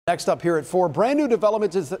Next up here at 4, brand new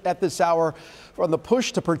developments at this hour on the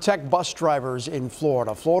push to protect bus drivers in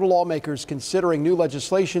Florida. Florida lawmakers considering new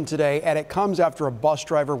legislation today, and it comes after a bus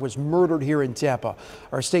driver was murdered here in Tampa.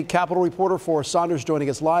 Our state capitol reporter Forrest Saunders joining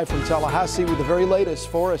us live from Tallahassee with the very latest.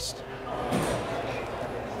 Forrest.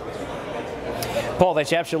 Paul,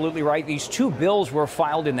 that's absolutely right. These two bills were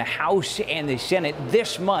filed in the House and the Senate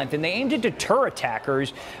this month, and they aim to deter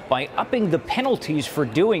attackers by upping the penalties for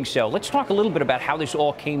doing so. Let's talk a little bit about how this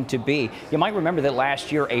all came to be. You might remember that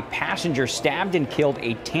last year a passenger stabbed and killed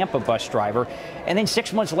a Tampa bus driver, and then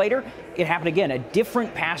 6 months later it happened again. A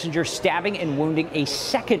different passenger stabbing and wounding a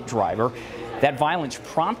second driver. That violence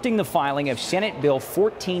prompting the filing of Senate Bill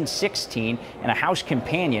 1416 and a House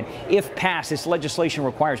companion. If passed, this legislation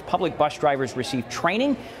requires public bus drivers receive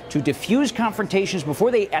training to defuse confrontations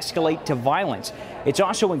before they escalate to violence. It's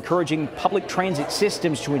also encouraging public transit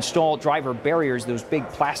systems to install driver barriers, those big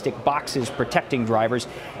plastic boxes protecting drivers.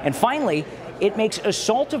 And finally, it makes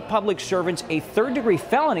assault of public servants a third-degree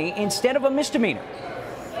felony instead of a misdemeanor.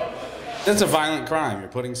 That's a violent crime.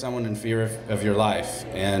 You're putting someone in fear of your life.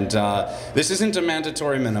 And this isn't a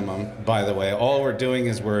mandatory minimum, by the way. All we're doing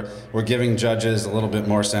is we're giving judges a little bit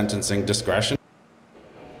more sentencing discretion.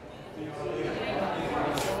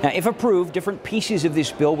 Now, if approved, different pieces of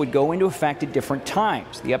this bill would go into effect at different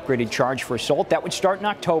times. The upgraded charge for assault, that would start in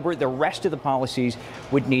October. The rest of the policies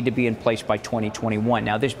would need to be in place by 2021.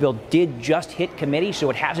 Now, this bill did just hit committee, so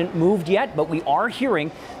it hasn't moved yet, but we are hearing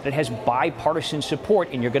that it has bipartisan support,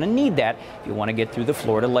 and you're going to need that if you want to get through the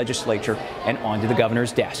Florida legislature and onto the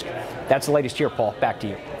governor's desk. That's the latest here, Paul. Back to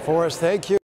you. Forrest, thank you.